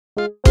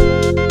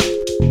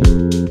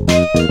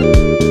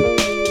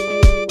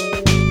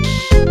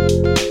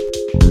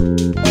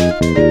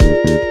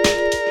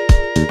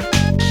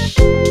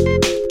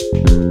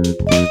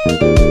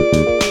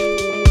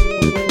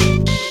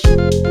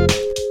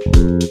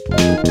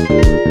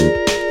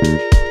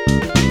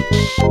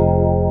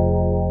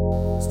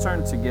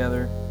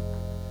Together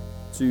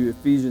to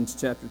Ephesians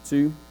chapter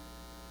 2.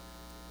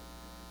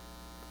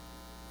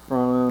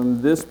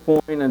 From this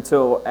point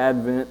until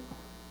Advent,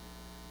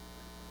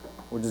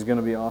 which is going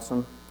to be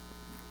awesome,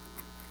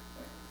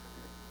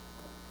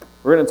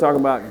 we're going to talk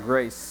about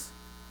grace.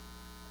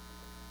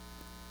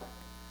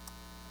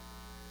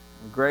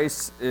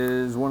 Grace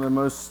is one of the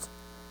most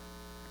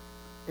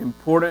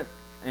important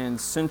and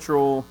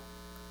central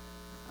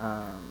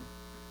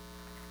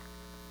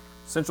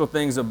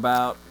things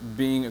about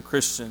being a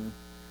Christian,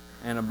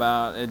 and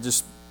about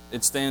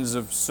it stands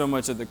of so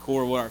much at the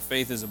core of what our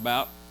faith is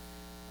about.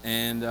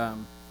 And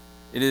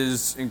it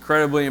is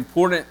incredibly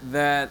important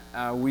that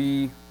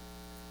we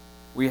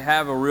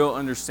have a real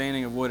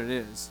understanding of what it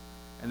is,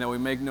 and that we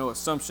make no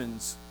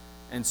assumptions.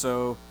 And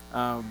so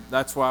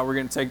that's why we're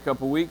going to take a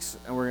couple weeks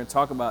and we're going to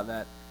talk about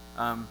that.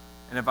 And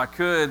if I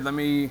could, let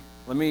me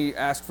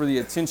ask for the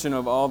attention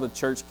of all the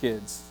church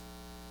kids.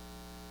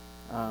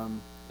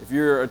 If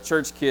you're a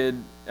church kid,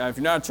 if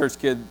you're not a church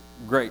kid,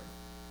 great.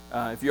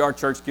 If you are a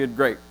church kid,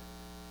 great.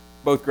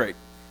 Both great.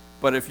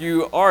 But if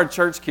you are a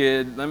church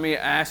kid, let me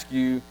ask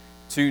you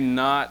to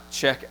not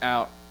check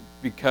out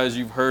because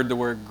you've heard the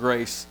word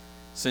grace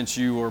since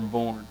you were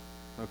born,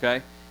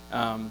 okay?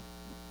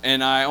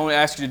 And I only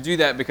ask you to do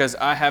that because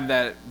I have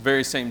that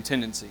very same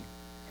tendency.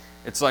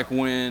 It's like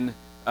when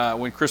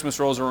Christmas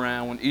rolls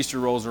around, when Easter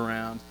rolls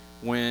around,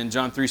 when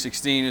John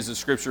 3:16 is the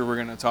scripture we're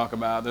going to talk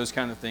about, those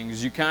kind of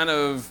things. You kind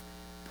of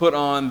put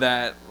on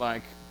that,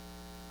 like,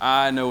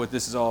 I know what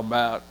this is all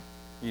about,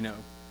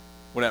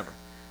 whatever.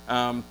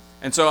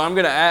 And so I'm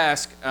going to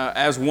ask,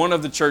 as one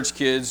of the church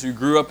kids who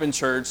grew up in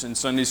church and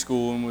Sunday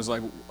school and was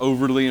like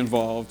overly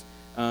involved,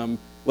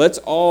 let's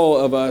all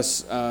of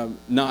us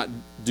not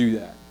do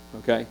that,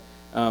 okay?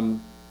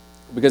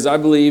 Because I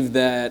believe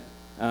that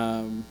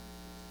John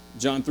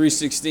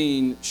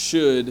 3:16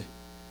 should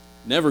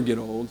never get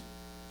old,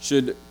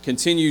 should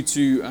continue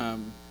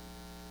to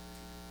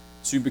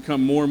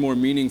become more and more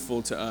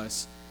meaningful to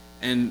us,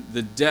 and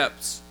the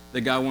depths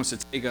that God wants to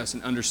take us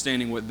in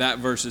understanding what that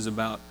verse is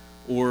about,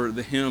 or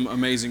the hymn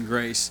Amazing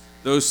Grace.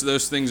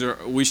 Those things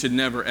we should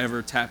never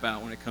ever tap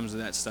out when it comes to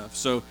that stuff.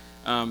 So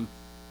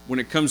when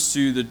it comes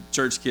to the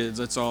church kids,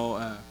 let's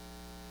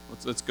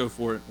go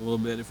for it a little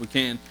bit if we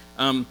can.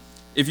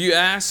 If you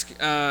ask,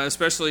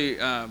 especially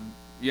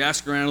you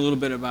ask around a little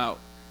bit about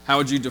how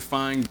would you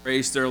define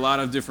grace, there are a lot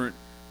of different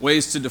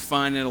ways to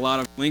define it, a lot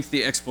of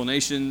lengthy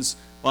explanations,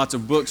 lots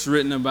of books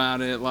written about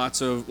it,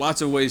 lots of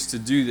ways to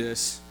do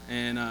this.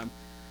 And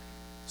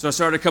so I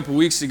started a couple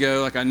weeks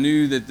ago, like I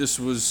knew that this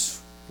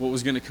was what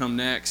was going to come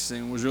next,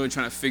 and was really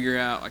trying to figure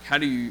out, like,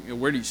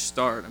 where do you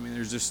start? I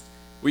mean,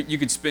 you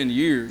could spend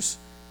years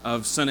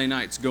of Sunday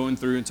nights going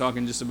through and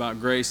talking just about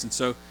grace. And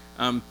so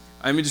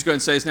let me just go ahead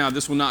and say this now,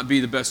 this will not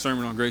be the best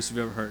sermon on grace you've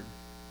ever heard.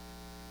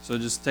 So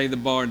just take the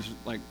bar, and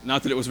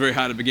not that it was very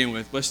high to begin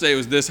with. Let's say it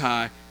was this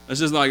high. Let's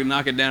just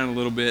knock it down a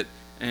little bit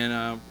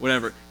and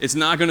whatever. It's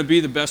not going to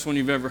be the best one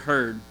you've ever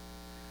heard.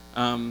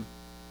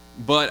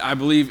 But I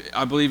believe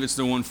it's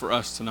the one for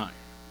us tonight.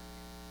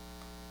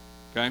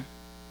 Okay?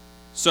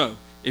 So,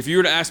 if you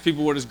were to ask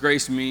people what does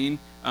grace mean,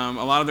 a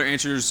lot of their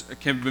answers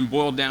have been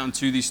boiled down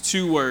to these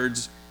two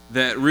words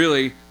that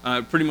really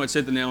pretty much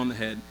hit the nail on the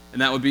head,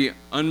 and that would be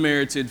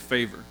unmerited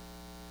favor.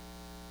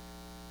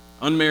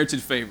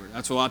 Unmerited favor.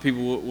 That's what a lot of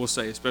people will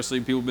say, especially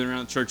people who've been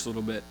around the church a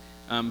little bit.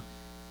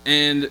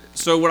 And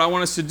so what I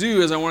want us to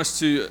do is I want us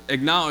to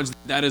acknowledge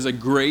that is a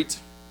great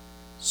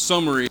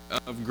summary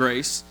of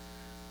grace.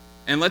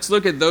 And let's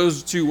look at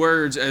those two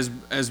words as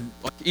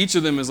like each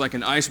of them is like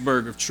an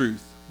iceberg of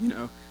truth.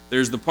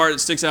 There's the part that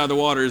sticks out of the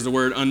water is the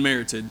word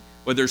unmerited,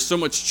 but there's so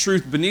much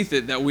truth beneath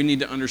it that we need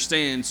to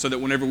understand so that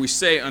whenever we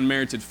say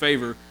unmerited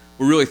favor,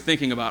 we're really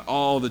thinking about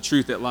all the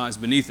truth that lies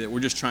beneath it. We're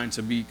just trying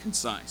to be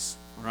concise,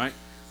 all right?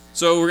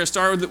 So we're going to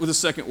start with the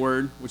second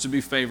word, which would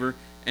be favor,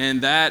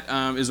 and that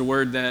is a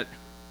word that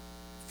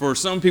for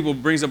some people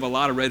brings up a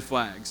lot of red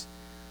flags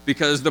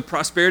because the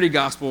prosperity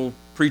gospel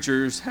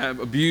preachers have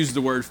abused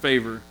the word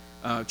favor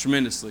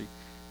tremendously.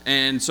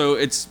 And so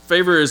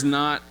favor is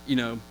not,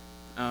 you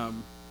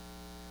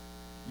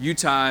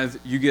tithe,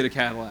 you get a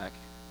Cadillac.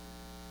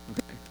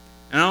 Okay.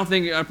 And I don't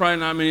think, probably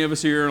not many of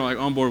us here are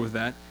on board with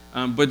that.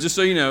 But just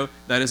so you know,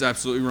 that is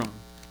absolutely wrong.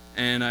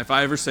 And if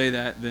I ever say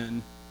that,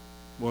 then,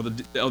 well,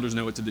 the elders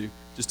know what to do.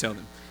 Just tell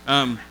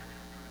them.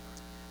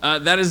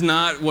 That is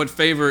not what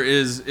favor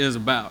is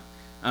about.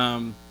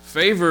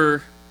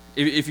 Favor,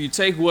 if you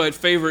take what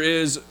favor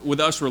is with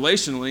us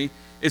relationally,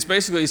 it's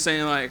basically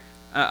saying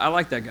I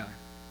like that guy.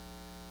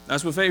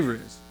 That's what favor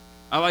is.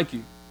 I like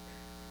you.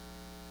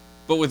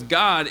 But with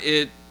God,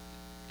 it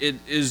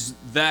is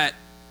that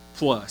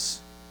plus.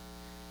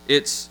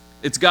 It's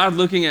God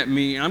looking at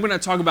me. And I'm going to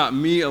talk about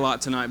me a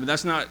lot tonight, but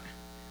that's not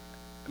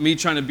me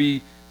trying to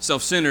be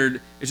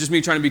self-centered. It's just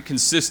me trying to be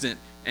consistent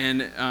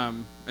and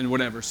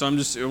whatever. So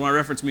when I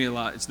reference me a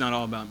lot, it's not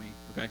all about me,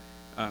 okay?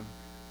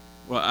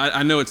 Well,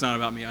 I know it's not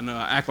about me. I know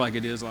I act like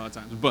it is a lot of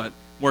times, but I'm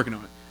working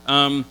on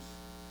it.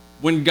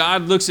 When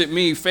God looks at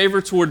me,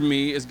 favor toward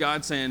me is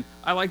God saying,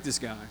 I like this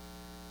guy,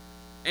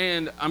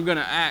 and I'm going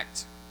to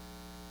act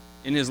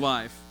in his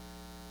life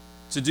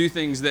to do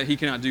things that he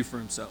cannot do for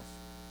himself.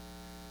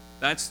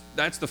 That's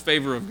the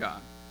favor of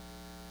God.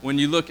 When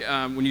you look,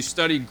 when you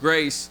study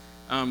grace,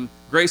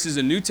 grace is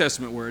a New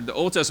Testament word. The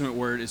Old Testament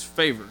word is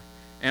favor.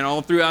 And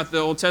all throughout the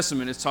Old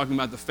Testament, it's talking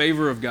about the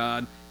favor of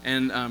God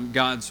and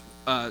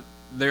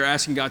they're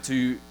asking God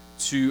to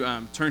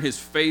turn his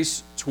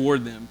face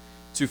toward them,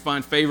 to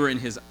find favor in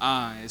his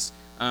eyes.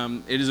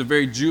 It is a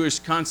very Jewish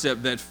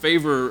concept that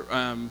favor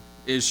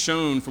is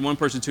shown from one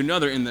person to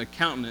another in the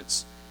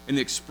countenance, in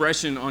the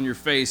expression on your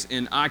face,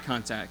 in eye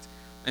contact.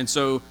 And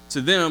so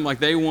to them,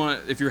 like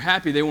if you're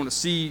happy, they want to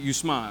see you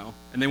smile,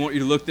 and they want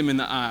you to look them in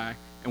the eye.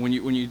 And when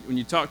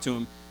you talk to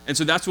them, and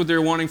so that's what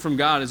they're wanting from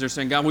God, is they're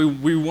saying, God,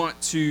 we want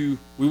to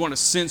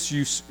sense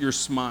your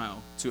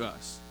smile to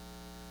us.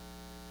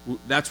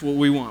 That's what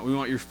we want. We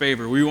want your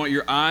favor. We want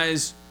your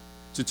eyes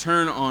to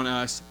turn on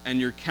us and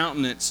your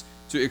countenance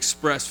to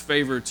express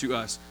favor to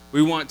us.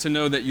 We want to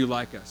know that you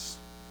like us.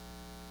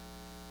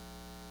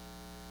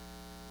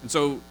 And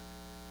so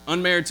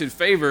unmerited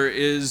favor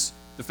is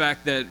the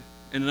fact that,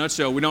 in a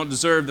nutshell, we don't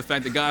deserve the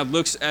fact that God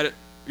looks at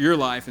your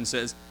life and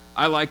says,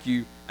 I like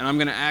you, and I'm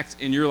going to act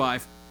in your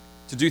life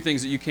to do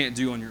things that you can't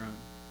do on your own.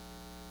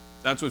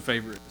 That's what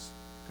favor is.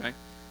 Okay?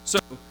 So,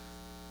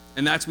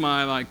 and that's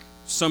my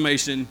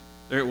summation.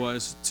 There it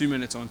was, 2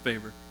 minutes on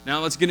favor.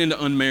 Now let's get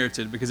into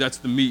unmerited, because that's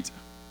the meat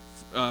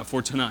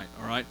for tonight,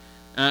 all right?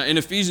 In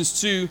Ephesians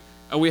 2,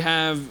 we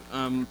have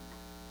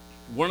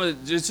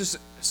it's just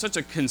such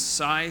a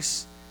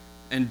concise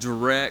and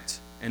direct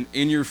and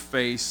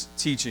in-your-face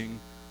teaching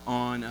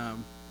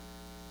on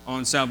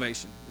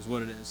salvation is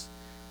what it is.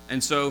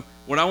 And so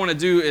what I want to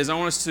do is I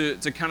want us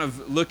to kind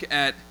of look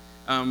at,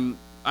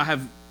 I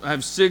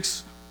have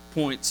 6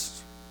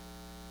 points,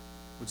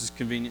 which is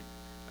convenient.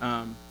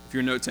 If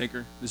you're a note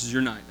taker, this is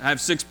your night. I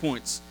have 6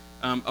 points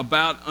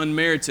about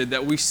unmerited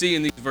that we see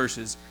in these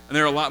verses. And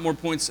there are a lot more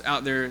points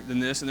out there than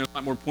this, and there are a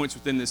lot more points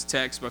within this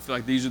text, but I feel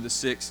like these are the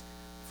 6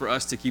 for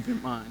us to keep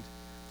in mind.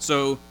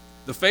 So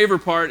the favor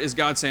part is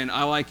God saying,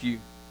 I like you,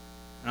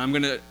 and I'm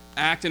going to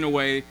act in a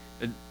way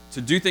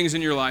to do things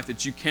in your life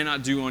that you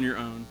cannot do on your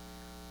own.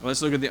 Well,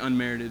 let's look at the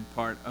unmerited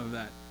part of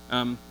that.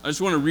 I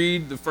just want to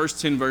read the first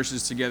 10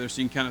 verses together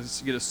so you can kind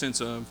of get a sense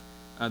of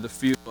the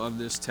feel of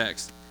this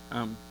text.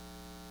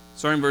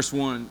 Starting in verse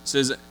 1, it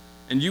says,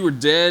 And you were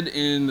dead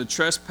in the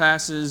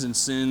trespasses and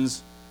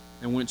sins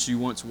in which you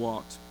once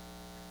walked,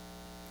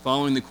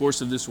 following the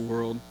course of this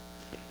world,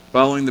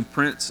 following the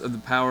prince of the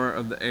power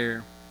of the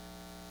air,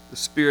 the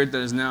spirit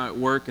that is now at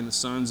work in the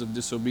sons of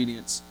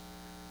disobedience,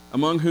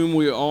 among whom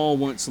we all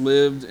once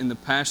lived in the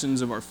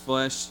passions of our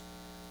flesh,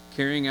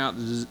 carrying out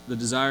the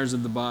desires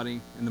of the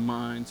body and the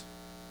mind,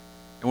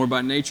 and were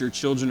by nature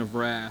children of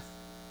wrath,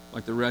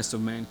 like the rest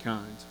of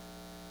mankind.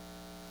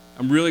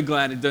 I'm really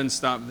glad it doesn't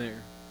stop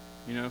there.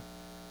 You know,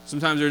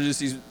 sometimes there's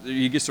just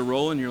you get to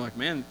roll and you're like,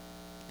 man,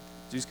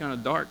 it's kind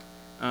of dark.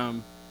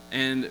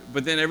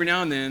 But then every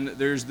now and then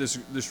there's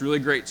this really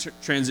great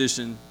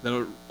transition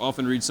that'll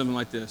often read something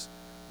like this.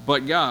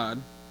 But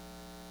God,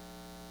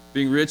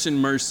 being rich in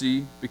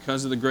mercy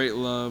because of the great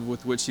love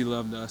with which he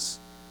loved us,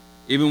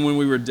 even when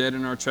we were dead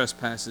in our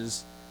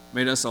trespasses,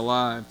 made us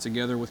alive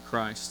together with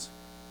Christ.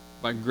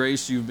 By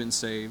grace you've been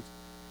saved,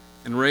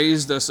 and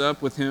raised us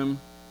up with him,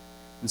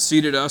 and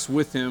seated us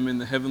with him in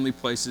the heavenly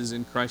places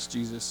in Christ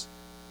Jesus,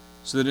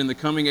 so that in the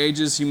coming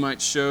ages he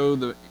might show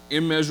the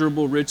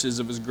immeasurable riches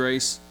of his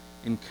grace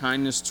and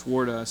kindness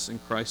toward us in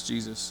Christ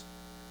Jesus.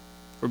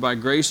 For by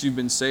grace you've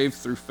been saved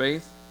through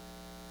faith,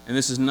 and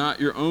this is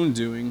not your own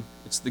doing,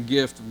 it's the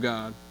gift of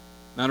God,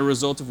 not a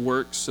result of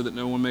works, so that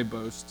no one may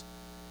boast.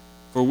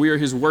 For we are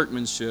his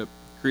workmanship,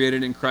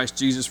 created in Christ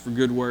Jesus for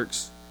good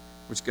works,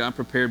 which God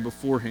prepared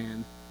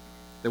beforehand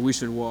that we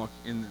should walk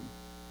in them.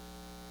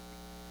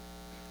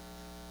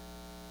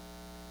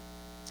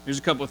 Here's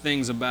a couple of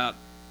things about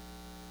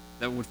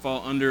that would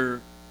fall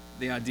under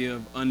the idea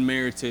of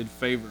unmerited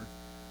favor.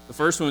 The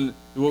first one,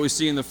 what we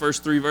see in the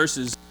first 3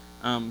 verses,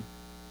 I'm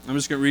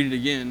just going to read it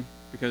again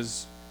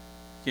because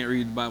you can't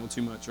read the Bible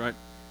too much, right?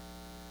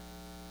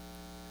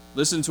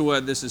 Listen to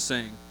what this is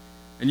saying.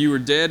 And you were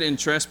dead in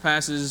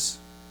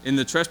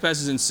the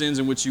trespasses and sins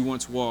in which you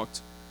once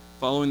walked,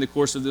 following the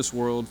course of this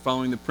world,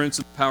 following the prince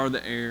of the power of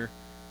the air,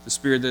 the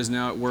spirit that is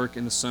now at work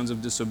in the sons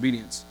of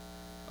disobedience,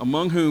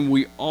 among whom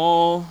we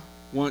all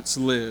once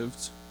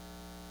lived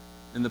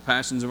in the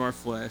passions of our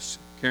flesh,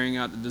 carrying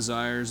out the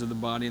desires of the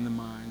body and the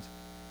mind.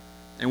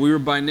 And we were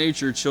by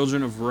nature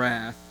children of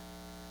wrath,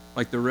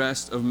 like the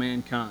rest of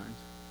mankind.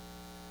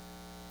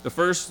 The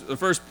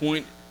first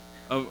point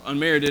of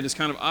unmerited is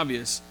kind of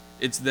obvious.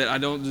 It's that I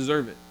don't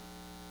deserve it.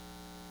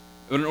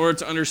 But in order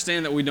to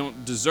understand that we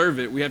don't deserve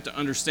it, we have to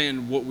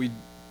understand what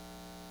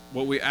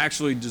we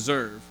actually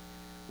deserve.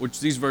 which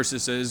these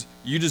verses says,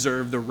 you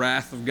deserve the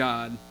wrath of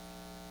God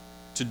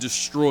to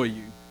destroy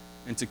you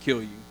and to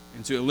kill you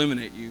and to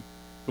eliminate you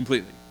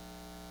completely.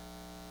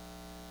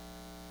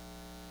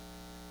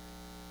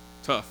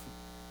 Tough.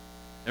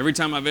 Every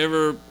time I've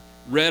ever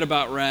read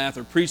about wrath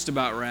or preached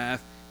about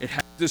wrath, it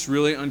has this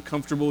really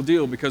uncomfortable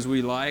deal because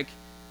we like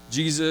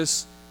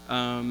Jesus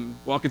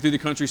walking through the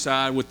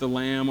countryside with the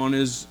lamb on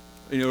his,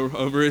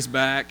 over his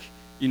back,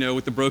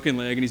 with the broken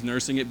leg, and he's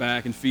nursing it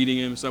back and feeding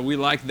him. So we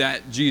like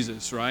that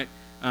Jesus, right?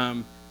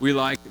 We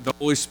like the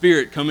Holy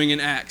Spirit coming in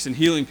Acts and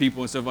healing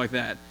people and stuff like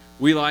that.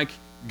 We like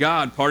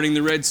God parting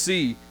the Red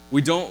Sea.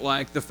 We don't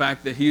like the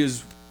fact that he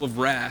is full of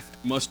wrath,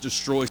 must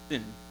destroy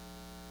sin.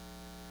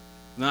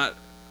 Not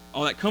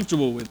all that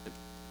comfortable with it.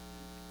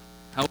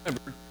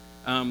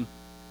 However,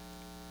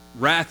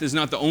 wrath is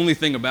not the only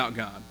thing about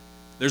God.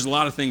 There's a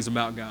lot of things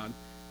about God,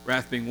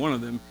 wrath being one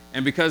of them.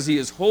 And because he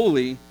is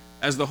holy,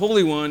 as the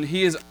Holy One,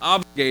 he is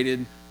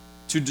obligated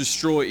to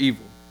destroy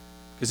evil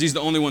because he's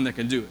the only one that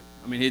can do it.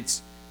 I mean,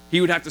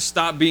 he would have to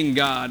stop being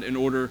God in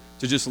order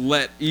to just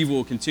let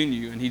evil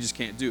continue, and he just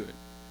can't do it.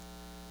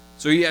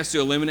 So he has to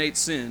eliminate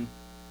sin,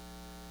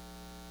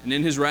 and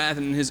in his wrath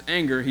and in his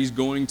anger, he's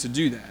going to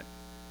do that.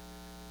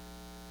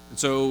 And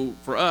so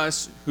for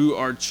us who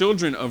are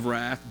children of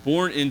wrath,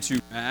 born into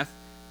wrath,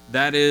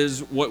 that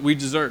is what we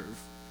deserve.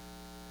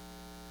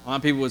 A lot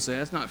of people would say,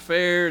 that's not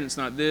fair, and it's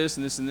not this,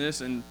 and this, and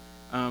this. And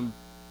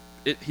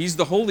he's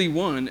the Holy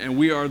One, and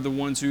we are the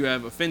ones who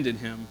have offended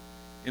him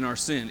in our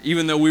sin.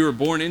 Even though we were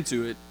born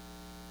into it,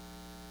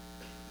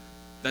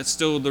 that's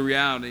still the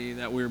reality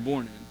that we were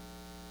born in.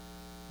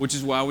 Which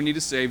is why we need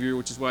a Savior,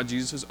 which is why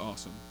Jesus is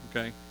awesome.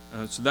 Okay?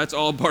 So that's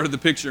all part of the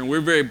picture, and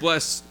we're very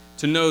blessed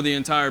to know the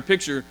entire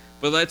picture.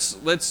 But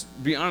let's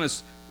be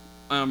honest.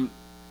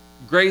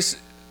 Grace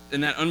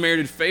and that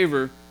unmerited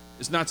favor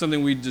is not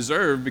something we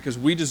deserve because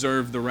we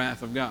deserve the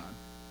wrath of God.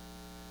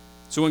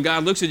 So when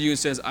God looks at you and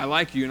says, I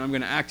like you and I'm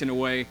going to act in a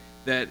way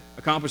that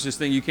accomplishes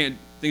things you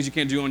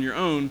can't do on your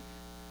own,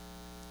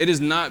 it is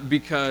not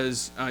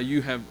because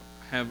you have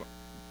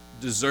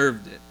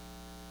deserved it.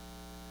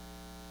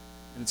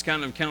 And it's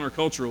kind of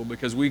countercultural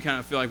because we kind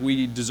of feel like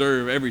we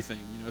deserve everything,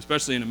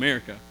 especially in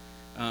America.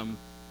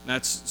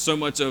 That's so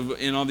much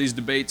of in all these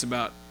debates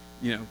about,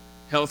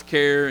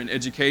 healthcare and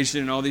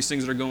education and all these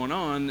things that are going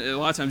on. A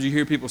lot of times you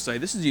hear people say,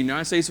 this is the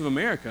United States of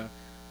America.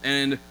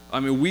 And I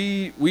mean,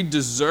 we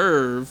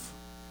deserve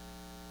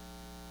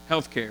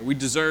healthcare. We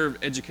deserve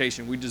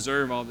education. We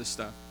deserve all this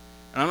stuff.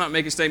 And I'm not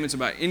making statements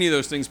about any of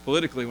those things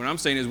politically. What I'm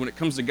saying is when it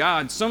comes to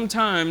God,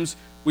 sometimes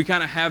we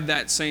kind of have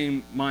that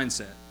same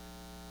mindset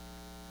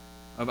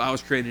of I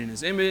was created in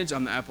his image,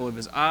 I'm the apple of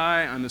his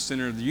eye, I'm the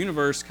center of the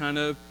universe, kind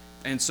of.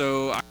 And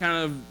so I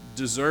kind of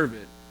deserve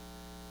it.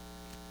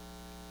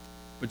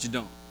 But you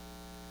don't.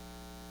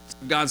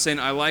 God's saying,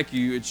 I like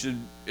you.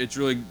 It's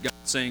really God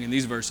saying in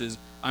these verses,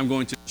 I'm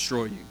going to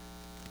destroy you.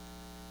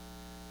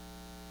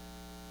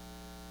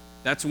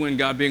 That's when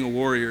God being a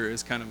warrior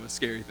is kind of a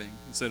scary thing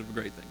instead of a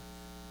great thing.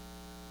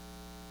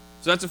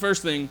 So that's the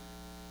first thing,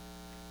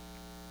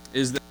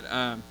 is that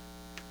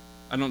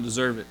I don't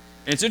deserve it.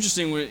 And it's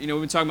interesting, we've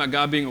been talking about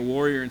God being a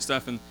warrior and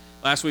stuff, and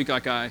last week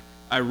I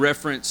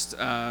referenced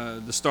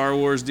the Star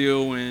Wars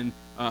deal when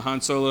Han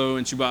Solo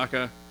and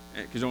Chewbacca,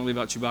 because don't leave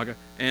out Chewbacca,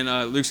 and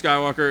Luke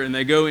Skywalker, and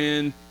they go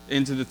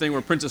into the thing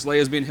where Princess Leia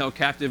is being held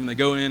captive, and they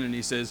go in, and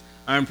he says,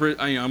 I'm Luke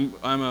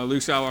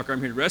Skywalker, I'm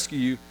here to rescue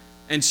you.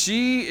 And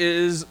she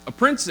is a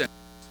princess,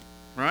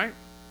 right?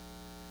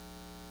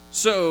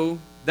 So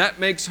that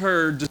makes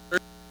her deserving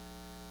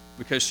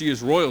because she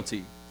is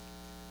royalty.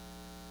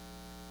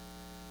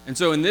 And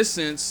so in this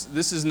sense,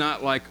 this is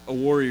not like a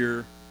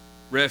warrior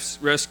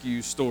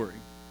rescue story.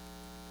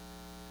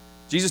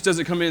 Jesus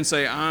doesn't come in and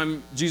say,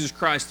 I'm Jesus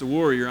Christ the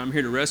warrior. I'm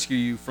here to rescue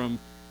you from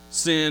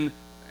sin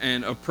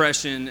and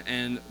oppression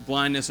and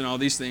blindness and all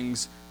these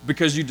things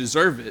because you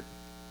deserve it.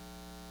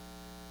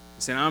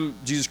 He's saying, I'm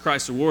Jesus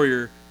Christ the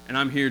warrior, and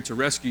I'm here to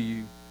rescue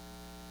you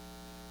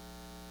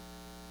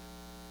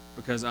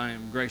because I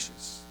am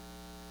gracious.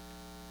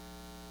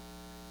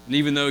 And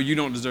even though you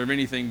don't deserve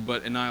anything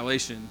but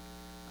annihilation,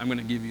 I'm going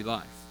to give you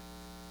life.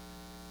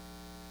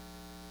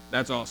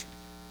 That's awesome.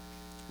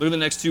 Look at the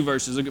next two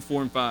verses. Look at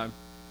 4 and 5. It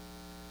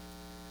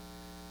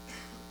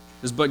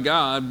says, but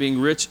God, being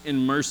rich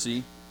in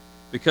mercy,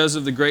 because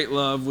of the great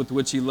love with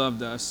which he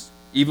loved us,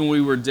 even when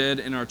we were dead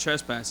in our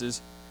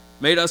trespasses,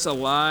 made us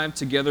alive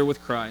together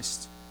with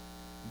Christ.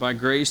 By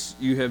grace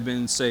you have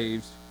been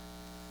saved.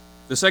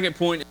 The second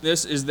point in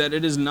this is that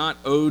it is not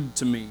owed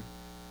to me.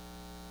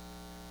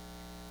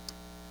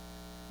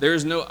 There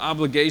is no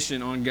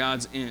obligation on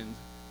God's end.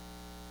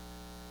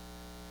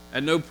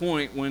 At no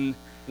point when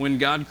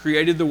God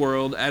created the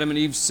world, Adam and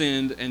Eve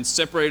sinned and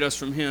separated us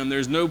from him,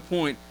 there's no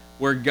point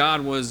where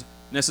God was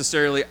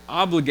necessarily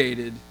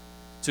obligated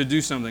to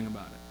do something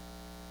about it.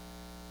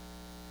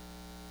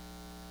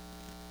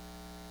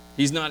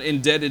 He's not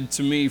indebted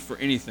to me for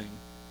anything.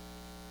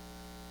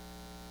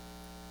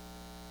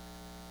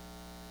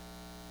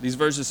 These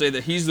verses say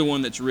that he's the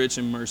one that's rich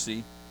in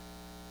mercy,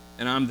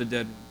 and I'm the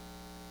dead one.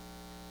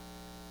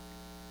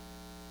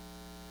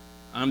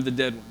 I'm the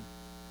dead one.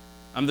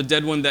 I'm the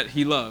dead one that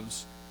he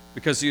loves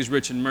because he is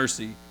rich in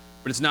mercy.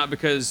 But it's not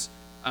because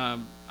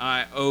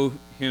I owe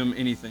him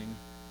anything.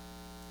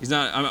 He's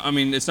not,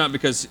 it's not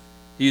because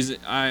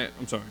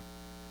I'm sorry.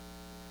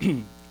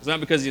 It's not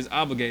because he's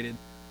obligated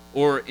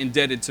or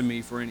indebted to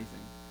me for anything.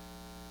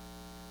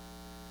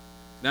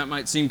 That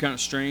might seem kind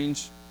of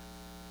strange,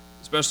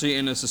 especially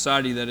in a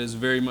society that is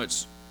very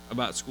much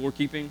about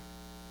scorekeeping.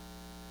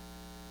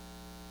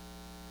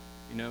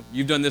 You know,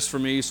 you've done this for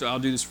me, so I'll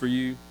do this for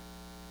you.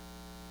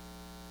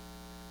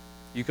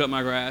 You cut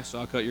my grass, so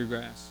I'll cut your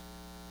grass.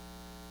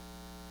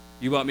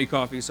 You bought me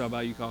coffee, so I'll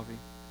buy you coffee.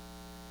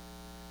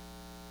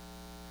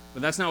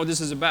 But that's not what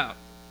this is about.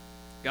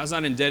 God's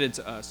not indebted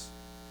to us,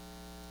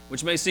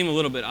 which may seem a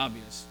little bit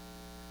obvious.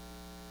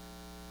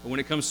 But when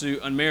it comes to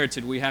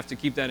unmerited, we have to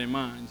keep that in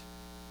mind.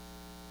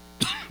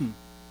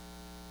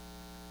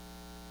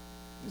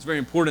 It's very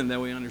important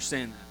that we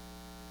understand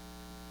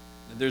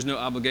that there's no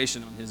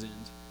obligation on his end.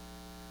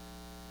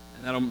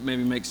 And that'll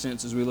maybe make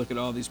sense as we look at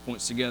all these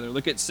points together.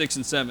 Look at 6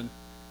 and 7.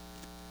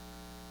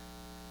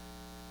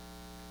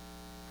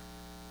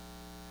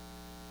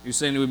 You're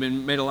saying we've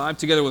been made alive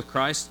together with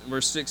Christ.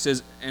 Verse 6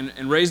 says,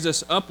 and raised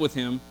us up with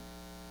him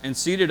and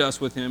seated us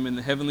with him in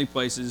the heavenly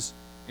places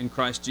in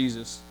Christ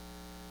Jesus,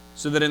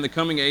 so that in the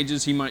coming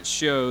ages he might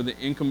show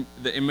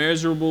the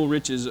immeasurable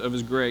riches of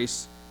his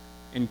grace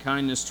and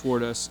kindness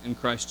toward us in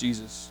Christ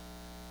Jesus.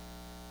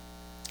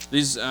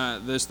 This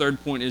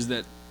third point is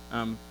that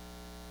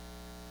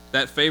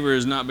that favor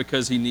is not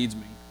because he needs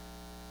me.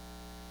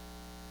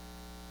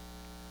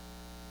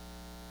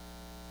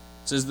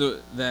 It says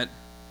that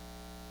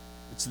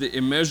it's the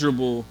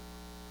immeasurable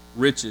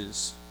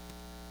riches.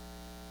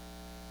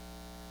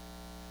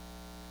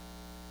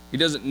 He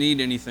doesn't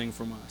need anything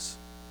from us.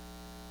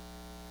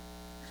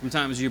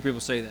 Sometimes you hear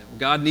people say that. Well,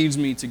 God needs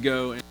me to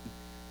go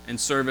and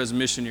serve as a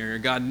missionary, or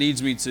God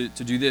needs me to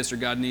do this, or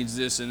God needs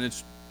this, and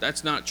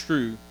that's not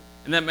true.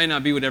 And that may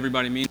not be what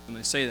everybody means when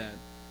they say that.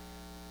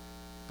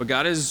 But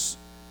God is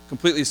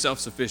completely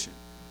self-sufficient.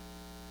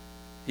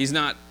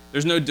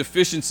 There's no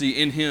deficiency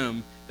in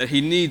him that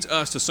he needs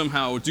us to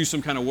somehow do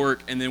some kind of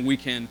work and then we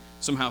can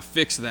somehow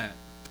fix that.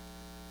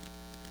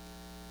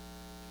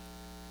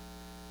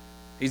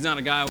 He's not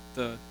a guy with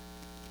a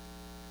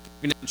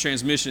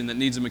transmission that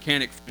needs a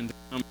mechanic friend to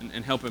come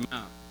and help him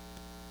out.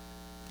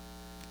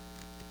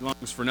 He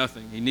longs for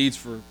nothing. He needs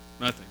for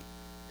nothing.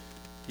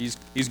 He's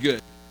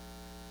good.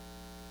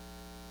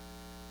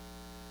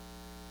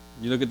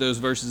 You look at those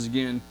verses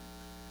again.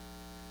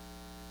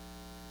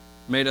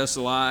 Made us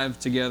alive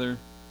together,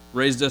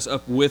 raised us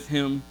up with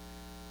him,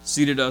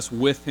 seated us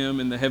with him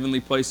in the heavenly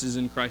places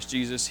in Christ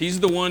Jesus. He's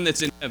the one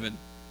that's in heaven.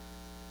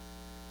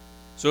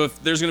 So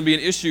if there's going to be an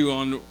issue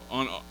on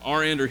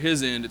our end or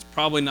his end, it's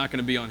probably not going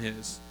to be on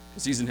his,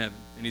 because he's in heaven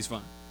and he's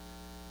fine.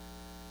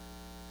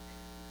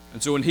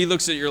 And so when he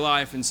looks at your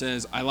life and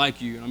says, I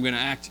like you, and I'm going to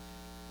act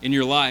in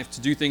your life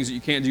to do things that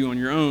you can't do on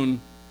your own,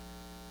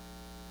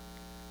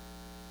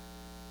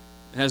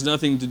 it has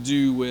nothing to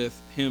do with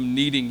him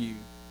needing you.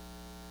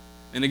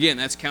 And again,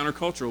 that's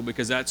countercultural,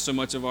 because that's so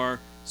much of our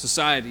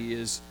society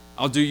is,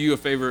 I'll do you a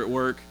favor at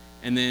work,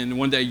 and then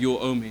one day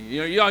you'll owe me.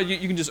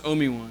 You can just owe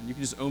me one. You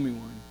can just owe me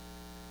one.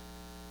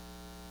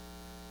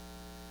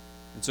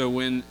 And so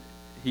when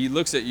he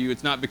looks at you,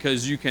 it's not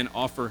because you can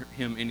offer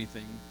him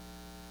anything.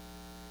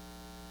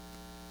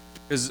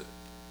 Because,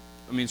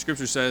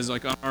 Scripture says,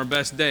 like, on our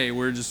best day,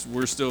 we're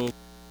still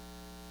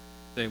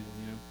stable,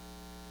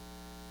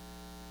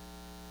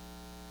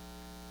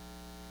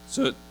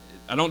 So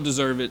I don't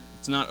deserve it.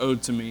 It's not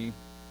owed to me.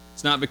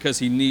 It's not because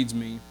he needs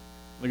me.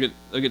 Look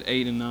at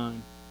 8 and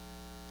 9.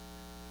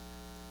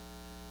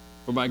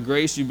 For by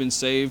grace you've been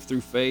saved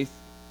through faith.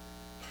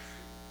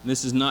 And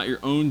this is not your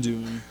own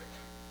doing.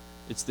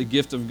 It's the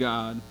gift of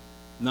God,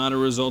 not a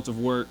result of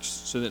works,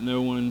 so that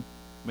no one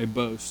may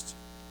boast.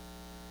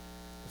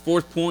 The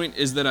fourth point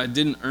is that I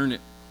didn't earn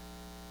it.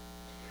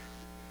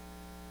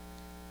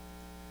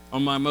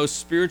 On my most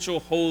spiritual,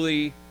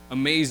 holy,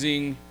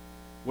 amazing,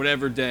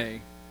 whatever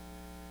day,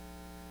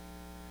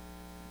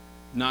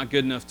 not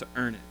good enough to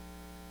earn it.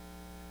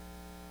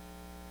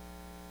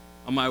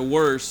 On my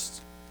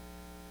worst,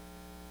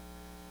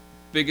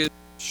 biggest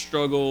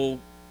struggle,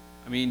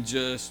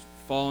 just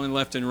falling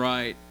left and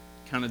right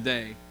kind of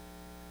day,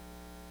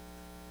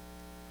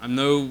 I'm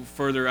no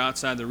further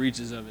outside the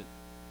reaches of it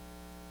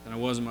than I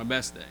was on my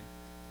best day.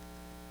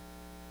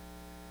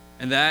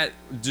 And that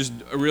just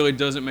really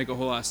doesn't make a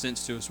whole lot of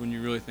sense to us when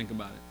you really think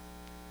about it.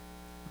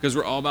 Because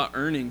we're all about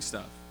earning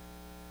stuff.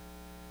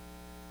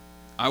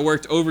 I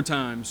worked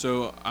overtime,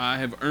 so I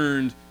have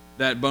earned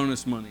that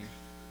bonus money.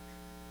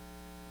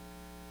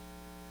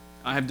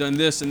 I have done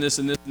this and this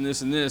and this and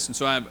this and this, and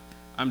so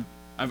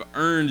I've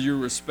earned your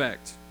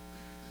respect.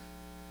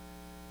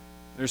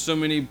 There's so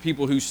many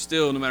people who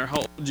still, no matter how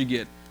old you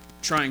get,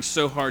 are trying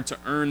so hard to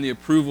earn the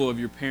approval of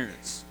your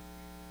parents,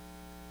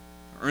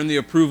 earn the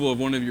approval of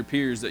one of your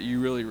peers that you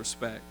really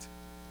respect.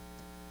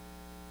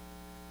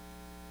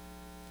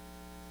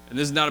 And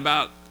this is not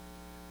about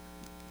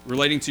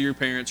relating to your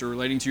parents or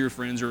relating to your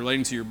friends or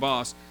relating to your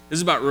boss. This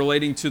is about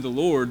relating to the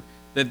Lord,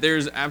 that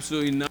there's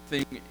absolutely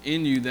nothing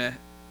in you that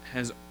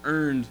has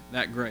earned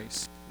that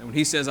grace. And when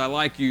he says, I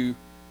like you,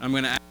 I'm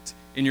going to act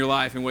in your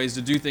life in ways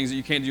to do things that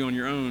you can't do on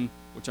your own,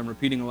 which I'm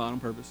repeating a lot on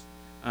purpose.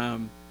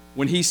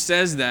 When he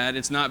says that,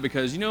 it's not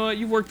because, you know what,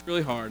 you've worked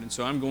really hard, and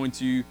so I'm going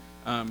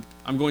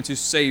to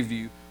save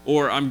you,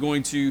 or I'm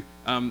going to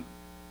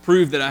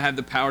prove that I have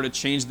the power to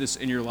change this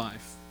in your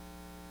life.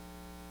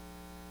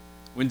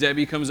 When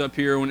Debbie comes up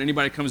here, when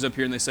anybody comes up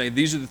here and they say,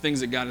 these are the things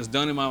that God has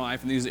done in my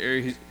life and these are the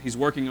areas he's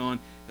working on,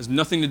 has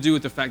nothing to do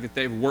with the fact that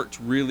they've worked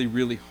really,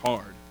 really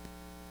hard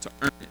to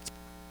earn it.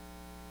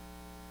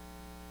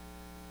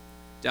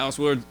 Dallas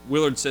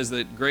Willard says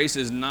that grace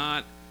is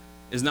not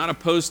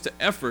opposed to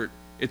effort,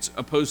 it's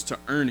opposed to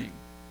earning.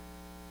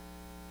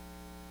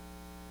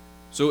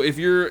 So if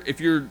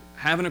you're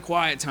having a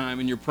quiet time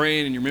and you're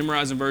praying and you're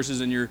memorizing verses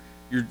and you're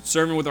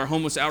serving with our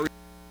homeless outreach,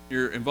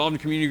 you're involved in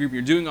a community group,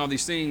 you're doing all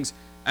these things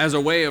as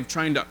a way of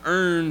trying to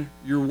earn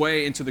your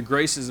way into the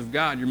graces of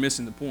God, you're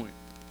missing the point.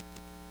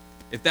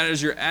 If that is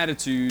your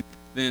attitude,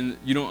 then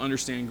you don't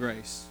understand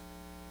grace.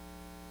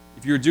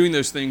 If you're doing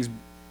those things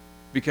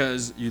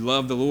because you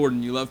love the Lord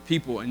and you love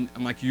people and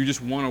like you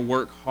just want to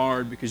work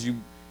hard because you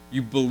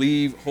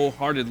believe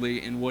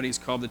wholeheartedly in what he's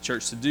called the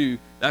church to do,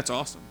 that's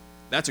awesome.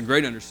 That's a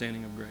great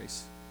understanding of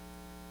grace.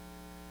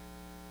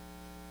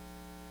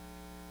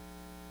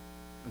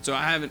 And so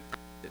I haven't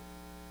earned it.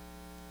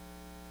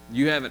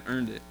 You haven't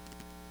earned it.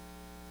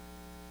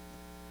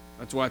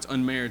 That's why it's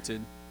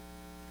unmerited.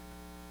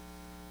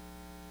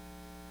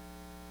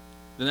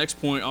 The next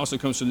point also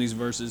comes from these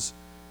verses,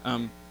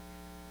 that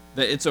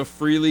it's a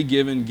freely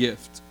given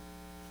gift.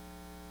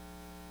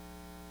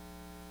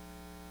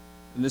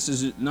 And this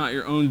is not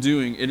your own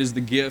doing, it is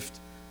the gift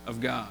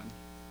of God.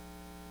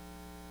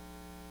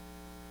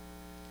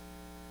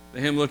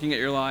 Him looking at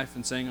your life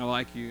and saying, I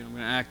like you, and I'm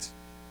going to act,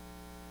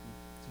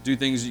 to do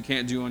things you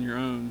can't do on your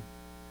own,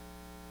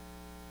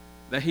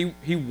 that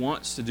he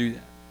wants to do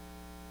that.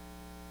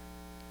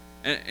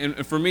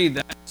 And for me,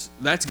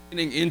 that's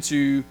getting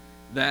into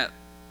that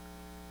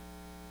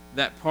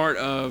part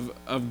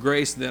of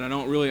grace that I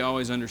don't really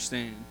always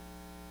understand.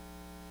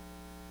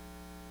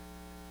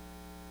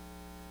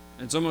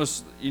 It's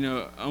almost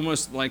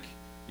like,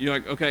 you're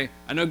like, okay,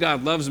 I know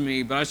God loves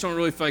me, but I just don't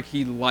really feel like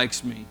he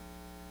likes me.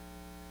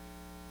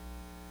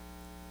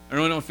 I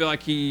really don't feel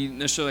like he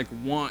necessarily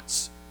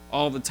wants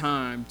all the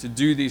time to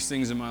do these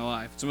things in my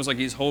life. It's almost like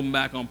he's holding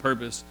back on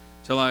purpose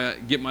till I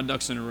get my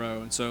ducks in a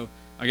row. And so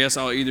I guess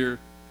I'll either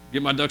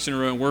get my ducks in a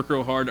row and work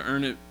real hard to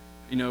earn it,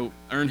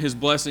 earn his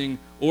blessing,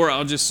 or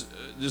I'll just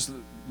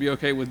be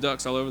okay with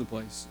ducks all over the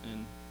place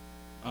and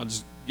I'll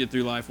just get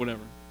through life,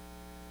 whatever.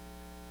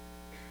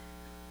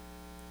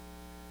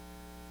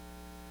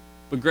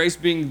 But grace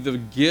being the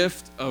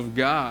gift of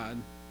God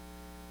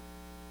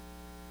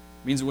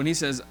means when he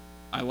says,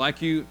 I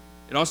like you,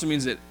 it also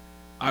means that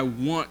I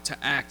want to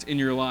act in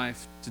your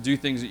life to do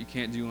things that you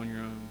can't do on your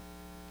own.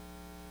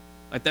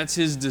 Like that's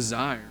his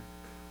desire.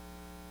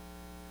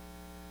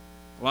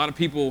 A lot of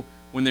people,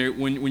 when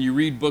you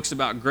read books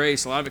about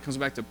grace, a lot of it comes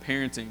back to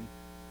parenting.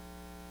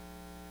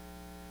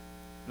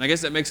 And I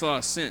guess that makes a lot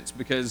of sense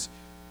because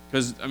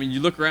you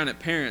look around at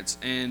parents,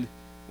 and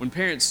when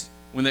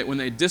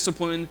they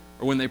discipline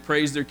or when they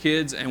praise their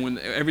kids and when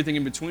everything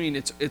in between,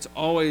 it's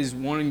always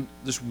wanting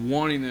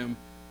them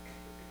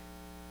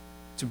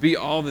to be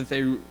all that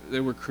they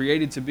were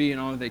created to be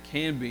and all that they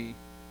can be.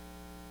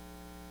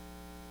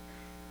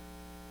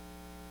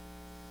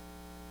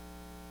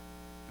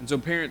 And so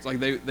parents,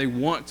 they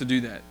want to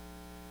do that.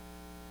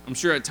 I'm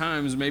sure at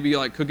times, maybe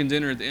cooking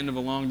dinner at the end of a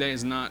long day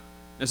is not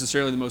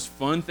necessarily the most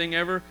fun thing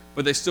ever,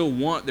 but they still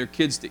want their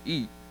kids to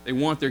eat. They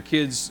want their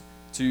kids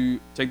to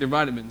take their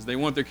vitamins. They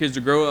want their kids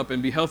to grow up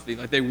and be healthy.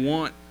 They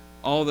want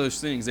all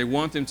those things. They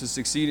want them to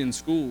succeed in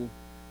school.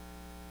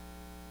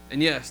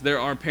 And yes, there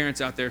are parents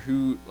out there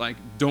who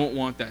don't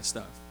want that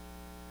stuff.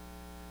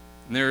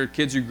 And there are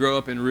kids who grow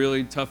up in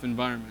really tough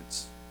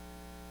environments.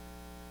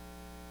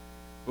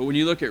 But when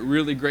you look at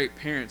really great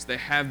parents, they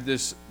have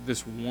this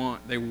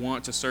want. They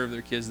want to serve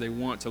their kids. They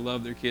want to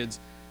love their kids.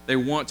 They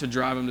want to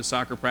drive them to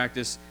soccer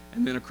practice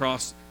and then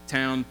across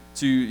town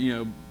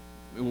to,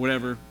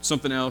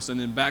 something else, and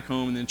then back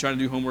home and then try to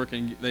do homework.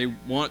 And they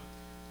want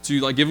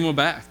to give them a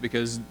bath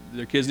because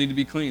their kids need to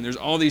be clean. There's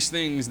all these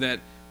things that,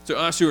 to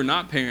us who are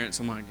not parents,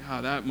 I'm like,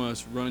 God, that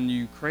must run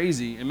you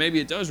crazy. And maybe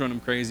it does run them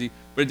crazy,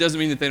 but it doesn't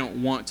mean that they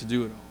don't want to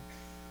do it all.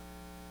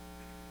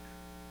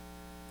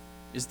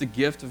 It's the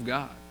gift of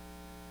God.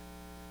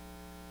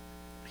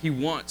 He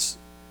wants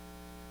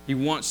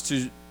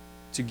to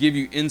give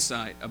you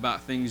insight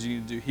about things you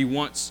need to do. He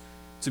wants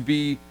to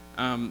be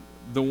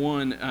the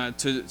one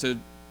to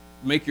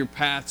make your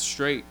path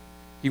straight.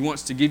 He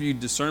wants to give you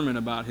discernment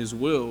about his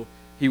will.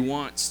 He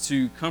wants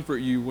to comfort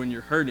you when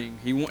you're hurting.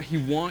 He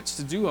wants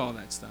to do all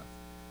that stuff.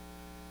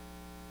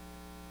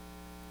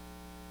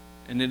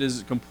 And it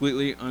is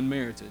completely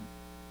unmerited.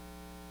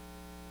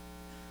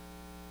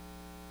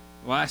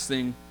 The last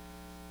thing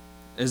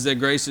is that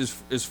grace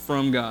is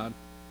from God.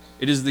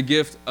 It is the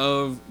gift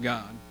of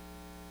God.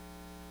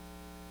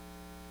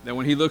 That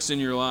when he looks in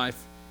your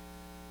life,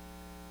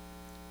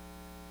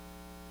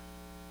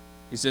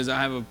 he says, I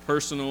have a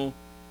personal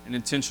and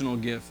intentional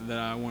gift that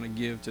I want to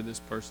give to this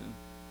person.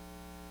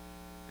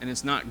 And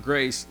it's not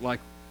grace like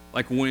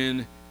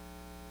when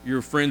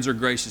your friends are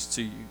gracious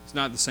to you. It's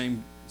not the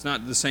same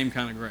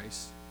kind of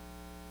grace.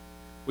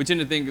 We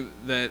tend to think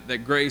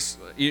that grace,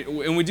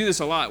 and we do this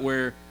a lot,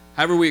 where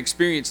however we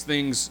experience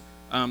things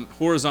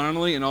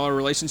horizontally in all our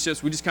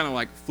relationships, we just kind of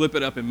like flip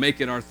it up and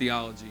make it our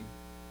theology.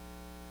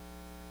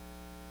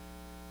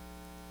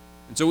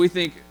 And so we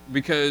think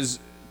because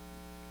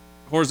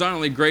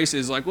horizontally grace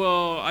is like,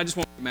 well, I just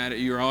won't get mad at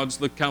you, or I'll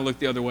just look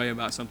the other way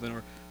about something,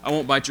 or I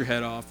won't bite your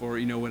head off, or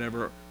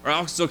whatever, or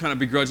I'll still kind of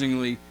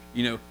begrudgingly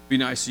be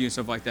nice to you and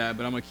stuff like that,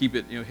 but I'm going to keep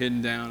it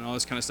hidden down and all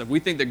this kind of stuff. We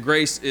think that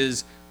grace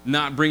is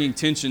not bringing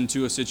tension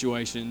to a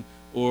situation,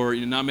 or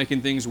not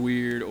making things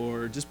weird,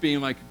 or just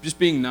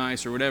being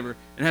nice or whatever.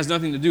 It has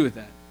nothing to do with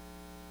that.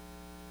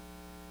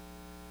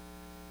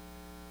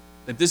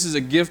 That this is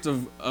a gift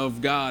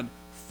of God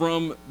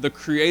from the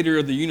creator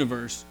of the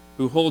universe,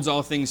 who holds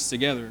all things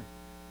together,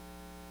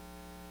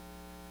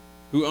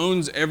 who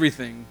owns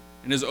everything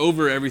and is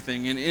over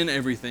everything and in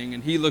everything,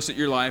 and he looks at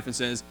your life and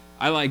says,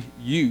 I like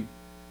you.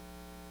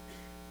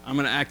 I'm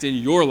going to act in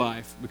your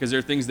life because there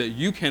are things that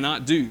you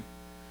cannot do.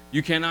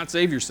 You cannot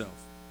save yourself.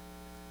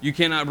 You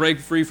cannot break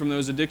free from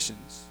those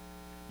addictions.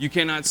 You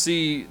cannot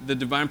see the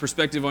divine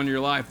perspective on your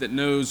life that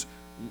knows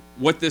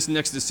what this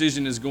next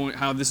decision is going,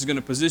 how this is going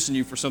to position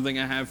you for something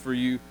I have for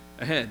you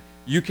ahead.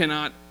 You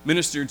cannot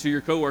minister to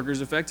your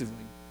coworkers effectively.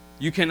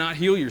 You cannot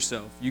heal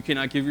yourself. You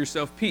cannot give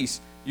yourself peace.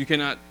 You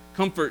cannot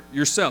comfort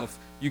yourself.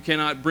 You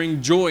cannot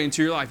bring joy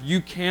into your life. You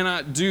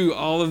cannot do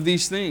all of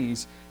these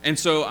things. And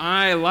so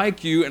I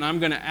like you, and I'm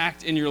going to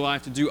act in your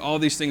life to do all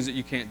these things that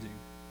you can't do.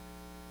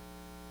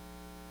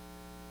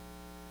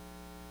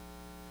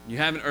 You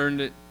haven't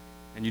earned it,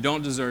 and you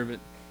don't deserve it.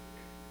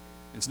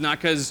 It's not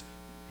because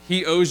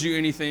he owes you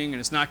anything, and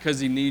it's not because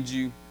he needs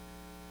you.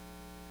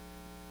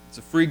 It's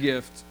a free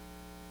gift.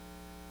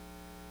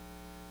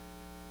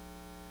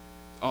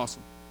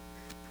 Awesome.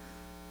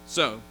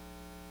 So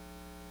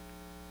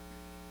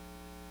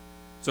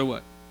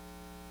what?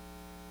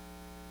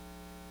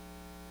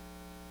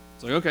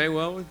 It's like, okay,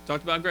 well, we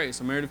talked about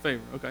grace. I'm married to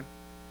favor. Okay.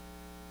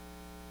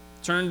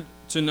 Turn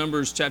to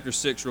Numbers chapter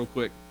 6 real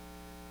quick.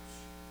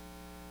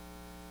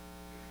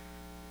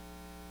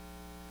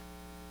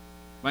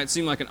 Might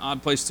seem like an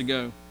odd place to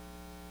go.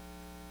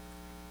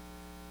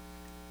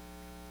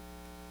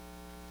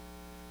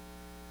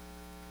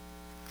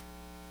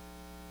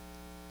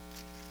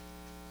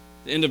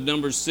 The end of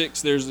Numbers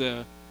 6, there's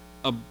a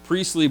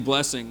priestly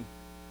blessing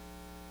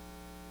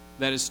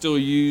that is still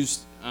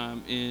used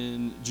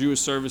in Jewish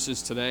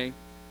services today.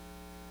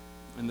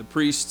 And the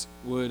priest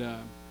would,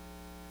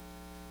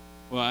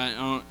 I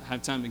don't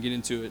have time to get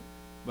into it,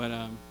 but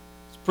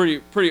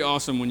it's pretty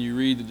awesome when you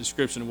read the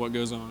description of what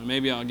goes on. And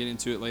maybe I'll get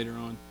into it later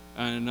on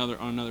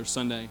another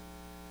Sunday.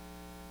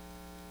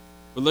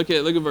 But look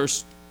at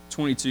verse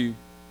 22. It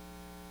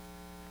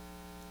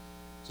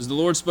says, the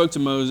Lord spoke to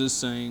Moses,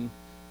 saying,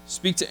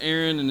 speak to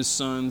Aaron and his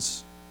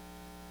sons,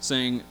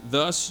 saying,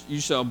 thus you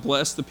shall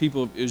bless the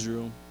people of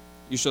Israel.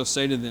 You shall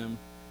say to them,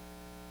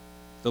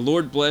 the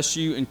Lord bless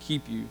you and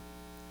keep you.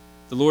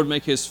 The Lord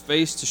make his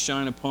face to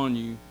shine upon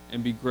you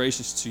and be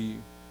gracious to you.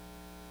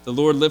 The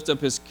Lord lift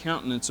up his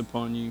countenance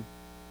upon you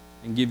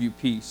and give you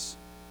peace.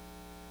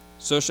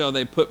 So shall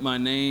they put my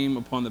name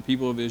upon the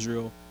people of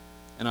Israel,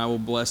 and I will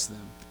bless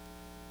them.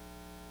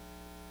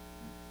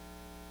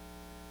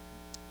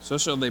 So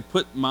shall they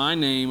put my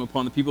name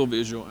upon the people of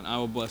Israel, and I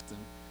will bless them.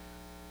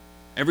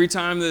 Every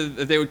time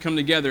that they would come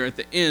together, at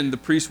the end, the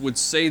priest would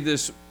say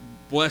this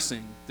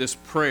blessing, this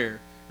prayer.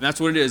 And that's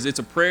what it is. It's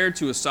a prayer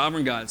to a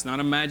sovereign God. It's not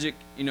a magic,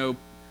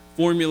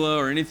 formula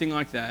or anything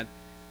like that.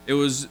 It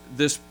was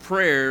this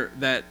prayer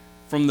that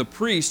from the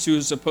priest who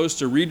was supposed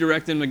to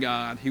redirect them to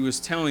God, he was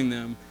telling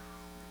them,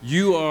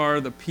 you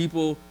are the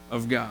people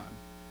of God.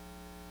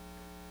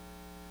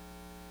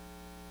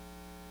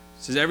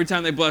 It says every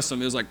time they blessed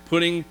them, it was like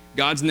putting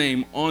God's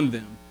name on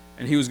them,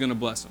 and he was going to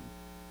bless them.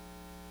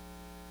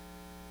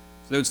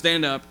 So they would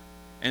stand up,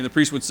 and the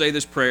priest would say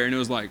this prayer, and it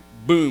was like,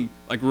 boom,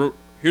 like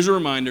here's a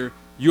reminder,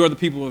 you are the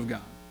people of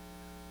God.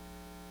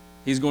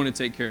 He's going to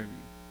take care of you.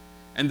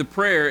 And the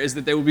prayer is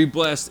that they will be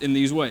blessed in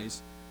these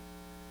ways.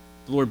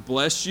 The Lord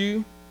bless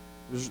you,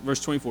 verse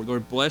 24, the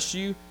Lord bless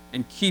you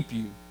and keep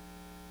you.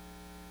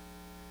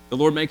 The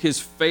Lord make his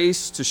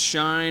face to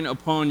shine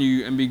upon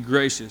you and be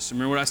gracious.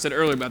 Remember what I said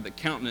earlier about the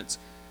countenance.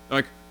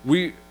 Like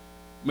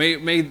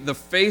may the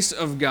face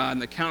of God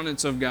and the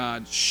countenance of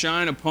God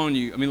shine upon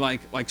you. I mean,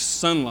 like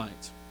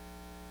sunlight.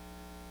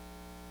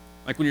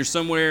 Like when you're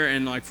somewhere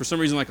and like for some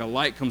reason like a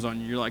light comes on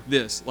you, you're like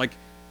this. Like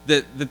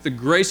that the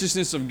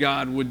graciousness of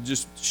God would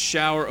just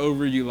shower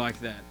over you like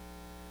that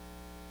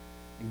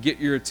and get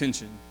your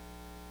attention.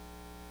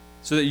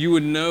 So that you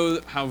would know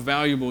how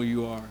valuable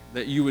you are,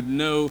 that you would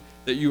know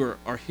that you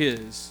are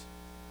his,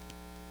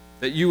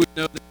 that you would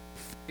know that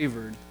you're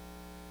favored,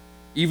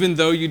 even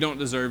though you don't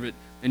deserve it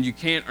and you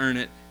can't earn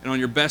it. And on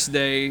your best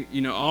day,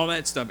 all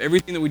that stuff,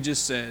 everything that we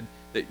just said,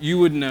 that you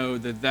would know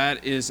that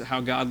that is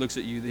how God looks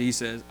at you, that he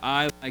says,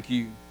 I like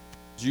you,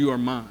 you are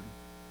mine.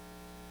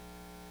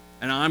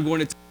 And I'm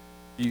going to take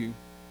you.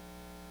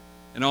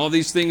 And all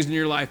these things in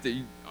your life that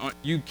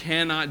you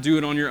cannot do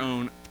it on your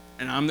own,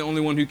 and I'm the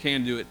only one who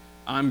can do it,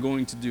 I'm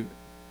going to do it.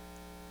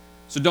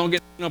 So don't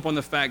get hung up on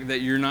the fact that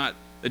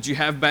that you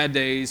have bad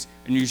days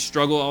and you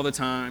struggle all the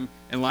time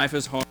and life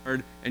is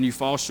hard and you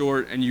fall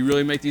short and you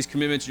really make these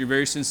commitments and you're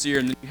very sincere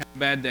and then you have a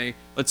bad day.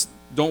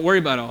 Don't worry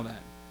about all that.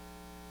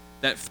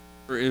 That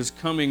favor is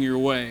coming your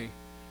way,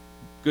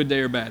 good day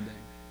or bad day.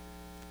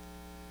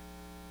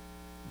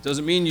 It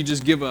doesn't mean you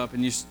just give up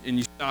and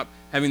you stop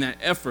having that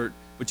effort,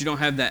 but you don't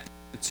have that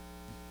attitude.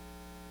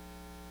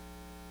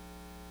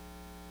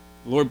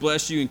 The Lord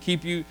bless you and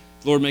keep you.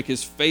 The Lord make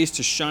his face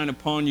to shine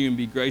upon you and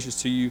be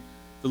gracious to you.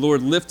 The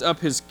Lord lift up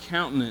his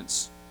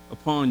countenance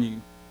upon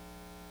you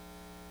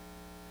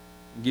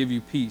and give you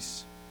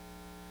peace.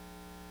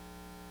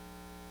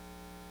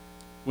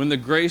 When the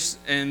grace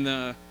and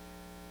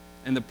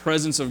the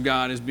presence of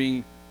God is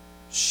being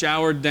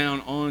showered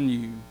down on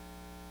you,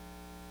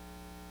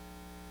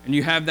 and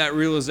you have that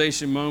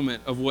realization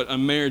moment of what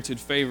unmerited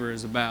favor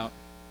is about,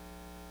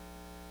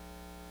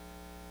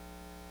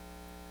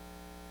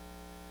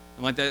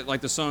 and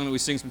like the song that we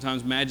sing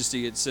sometimes,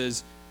 Majesty, it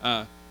says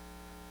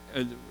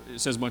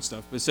much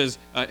stuff. But it says,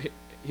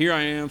 here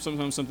I am,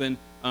 sometimes something,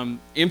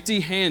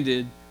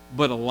 empty-handed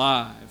but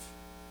alive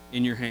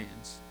in your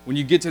hands. When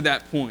you get to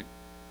that point,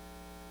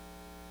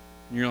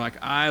 and you're like,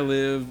 I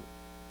live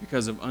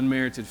because of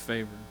unmerited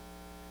favor,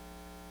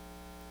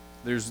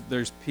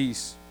 there's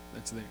peace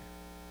that's there.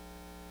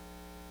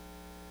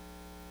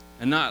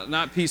 And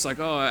not peace like,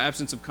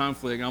 absence of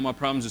conflict, all my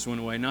problems just went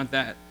away. Not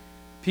that.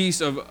 Peace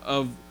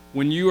of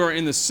when you are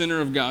in the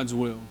center of God's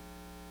will.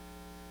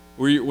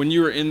 When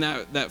you are in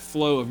that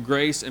flow of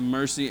grace and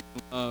mercy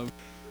and love,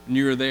 and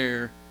you are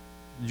there,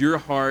 your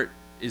heart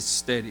is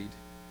steadied.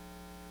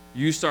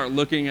 You start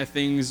looking at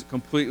things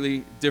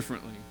completely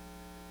differently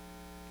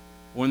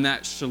when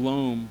that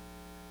shalom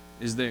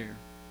is there.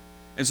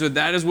 And so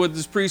that is what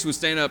this priest would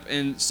stand up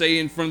and say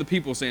in front of the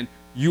people, saying,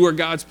 you are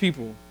God's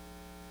people.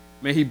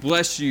 May he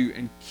bless you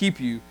and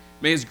keep you.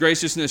 May his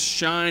graciousness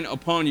shine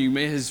upon you.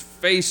 May his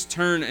face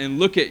turn and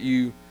look at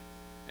you,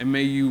 and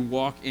may you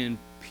walk in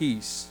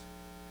peace.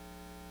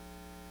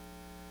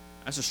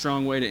 That's a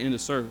strong way to end a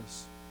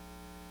service.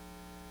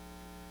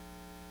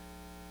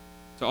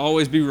 To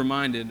always be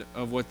reminded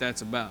of what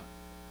that's about.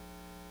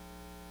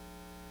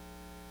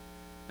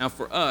 Now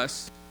for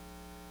us,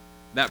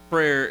 that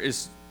prayer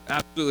is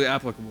absolutely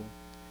applicable.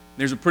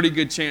 There's a pretty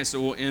good chance that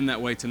we'll end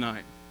that way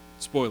tonight.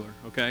 Spoiler,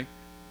 okay?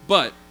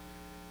 But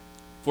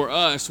for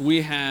us,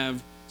 we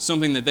have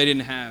something that they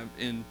didn't have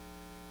in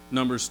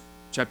Numbers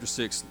chapter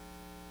 6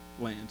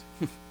 land.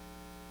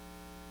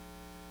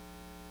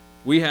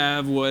 We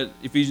have what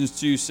Ephesians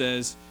 2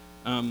 says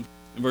in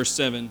verse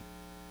 7,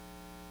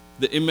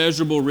 the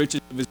immeasurable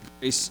riches of his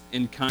grace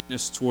and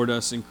kindness toward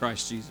us in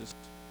Christ Jesus.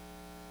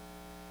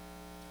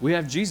 We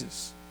have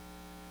Jesus.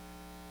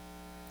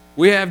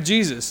 We have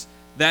Jesus.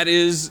 That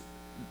is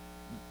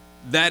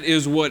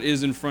what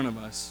is in front of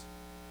us.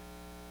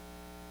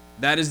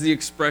 That is the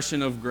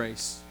expression of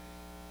grace.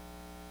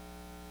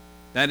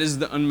 That is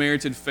the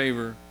unmerited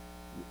favor.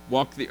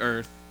 Walked the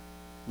earth,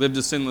 lived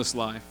a sinless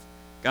life,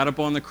 got up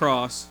on the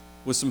cross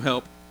with some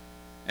help,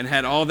 and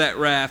had all that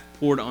wrath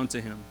poured onto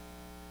him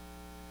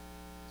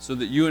so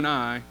that you and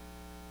I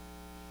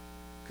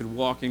could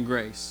walk in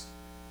grace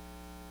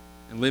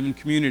and live in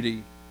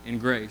community in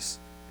grace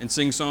and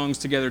sing songs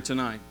together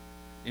tonight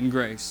in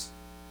grace.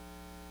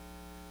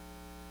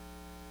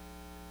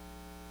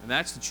 And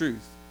that's the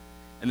truth.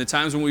 And the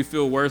times when we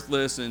feel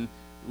worthless and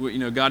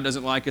God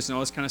doesn't like us and all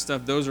this kind of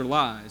stuff, those are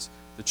lies.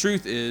 The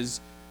truth is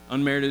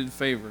unmerited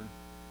favor.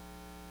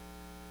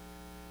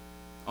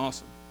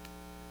 Awesome.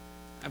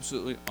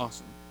 Absolutely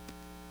awesome.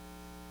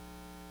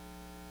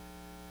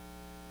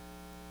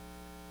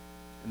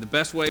 And the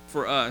best way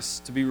for us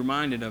to be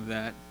reminded of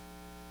that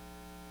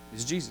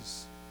is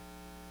Jesus.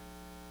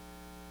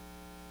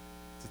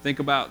 To think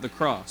about the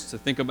cross, to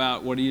think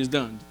about what he has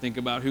done, to think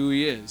about who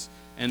he is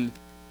and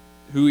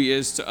who he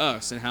is to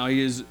us and how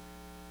he is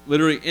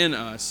literally in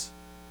us,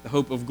 the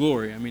hope of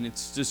glory. I mean,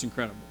 it's just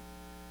incredible.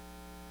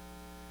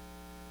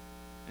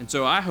 And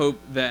so I hope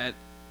that,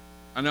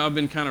 I know I've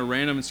been kind of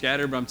random and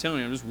scattered, but I'm telling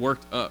you, I'm just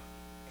worked up.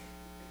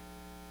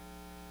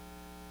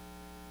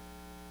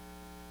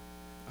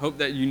 I hope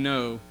that you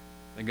know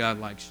that God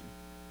likes you.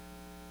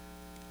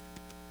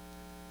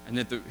 And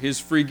that his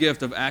free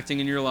gift of acting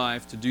in your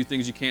life to do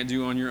things you can't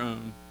do on your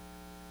own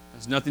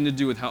has nothing to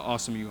do with how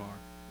awesome you are,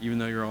 even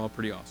though you're all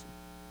pretty awesome.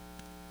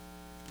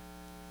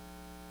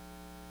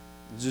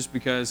 It's just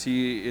because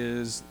he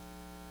is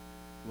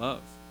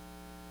love.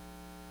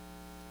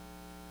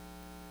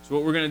 So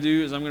what we're going to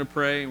do is I'm going to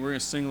pray and we're going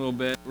to sing a little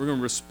bit. We're going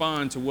to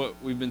respond to what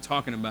we've been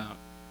talking about.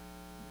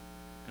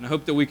 And I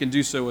hope that we can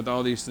do so with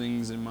all these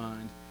things in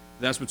mind.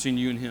 That's between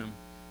you and him.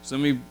 So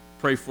let me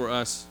pray for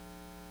us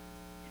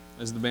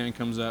as the band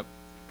comes up.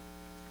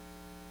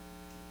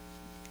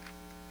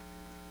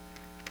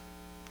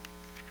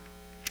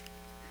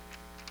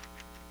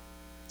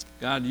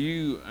 God,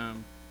 you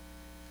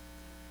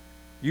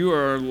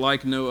are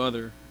like no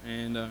other,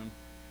 and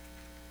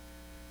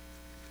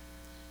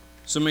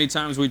so many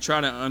times we try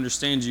to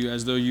understand you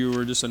as though you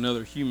were just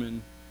another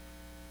human,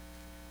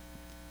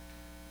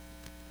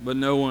 but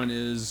no one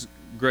is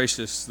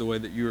gracious the way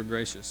that you are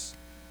gracious.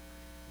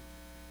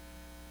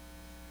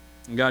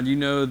 And God, you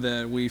know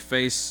that we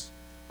face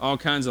all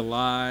kinds of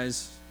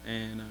lies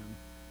and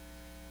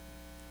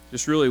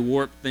just really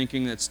warped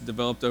thinking that's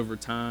developed over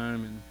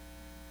time, and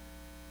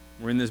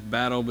we're in this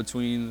battle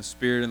between the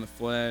spirit and the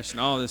flesh and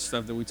all this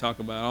stuff that we talk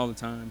about all the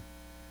time.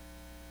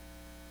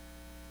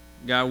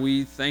 God,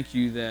 we thank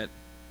you that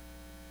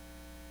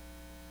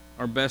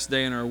our best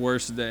day and our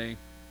worst day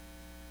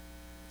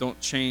don't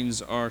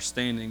change our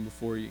standing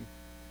before you.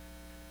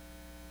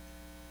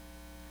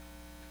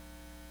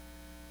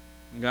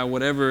 And God,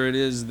 whatever it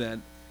is that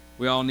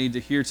we all need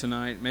to hear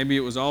tonight, maybe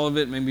it was all of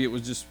it, maybe it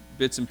was just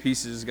bits and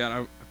pieces. God,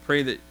 I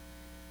pray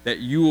that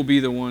you will be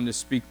the one to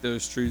speak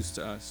those truths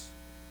to us.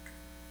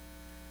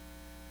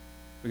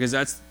 Because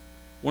that's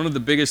one of the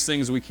biggest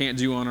things we can't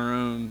do on our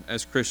own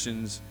as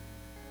Christians.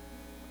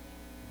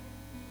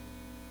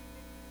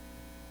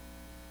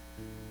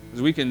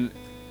 Because we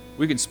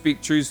can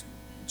speak truth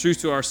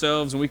to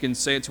ourselves and we can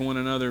say it to one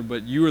another,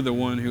 but you are the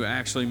one who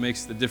actually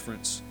makes the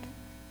difference.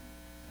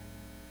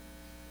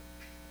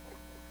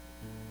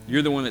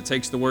 You're the one that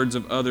takes the words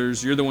of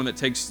others. You're the one that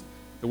takes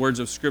the words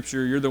of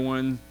Scripture. You're the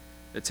one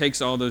that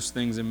takes all those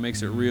things and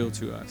makes it real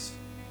to us.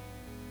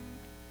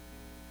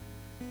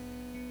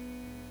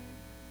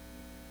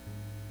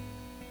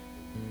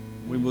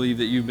 We believe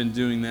that you've been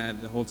doing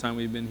that the whole time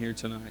we've been here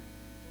tonight.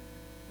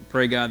 We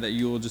pray, God, that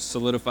you will just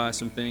solidify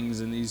some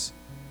things in these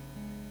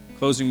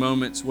closing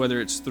moments,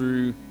 whether it's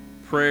through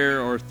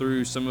prayer or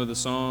through some of the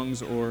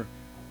songs or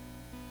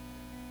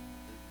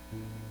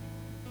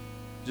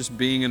just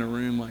being in a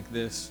room like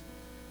this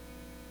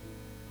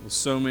with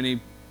so many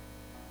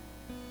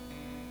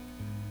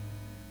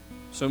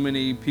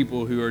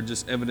people who are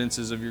just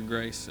evidences of your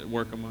grace at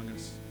work among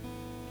us.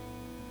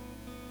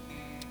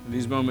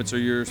 These moments are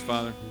yours,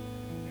 Father.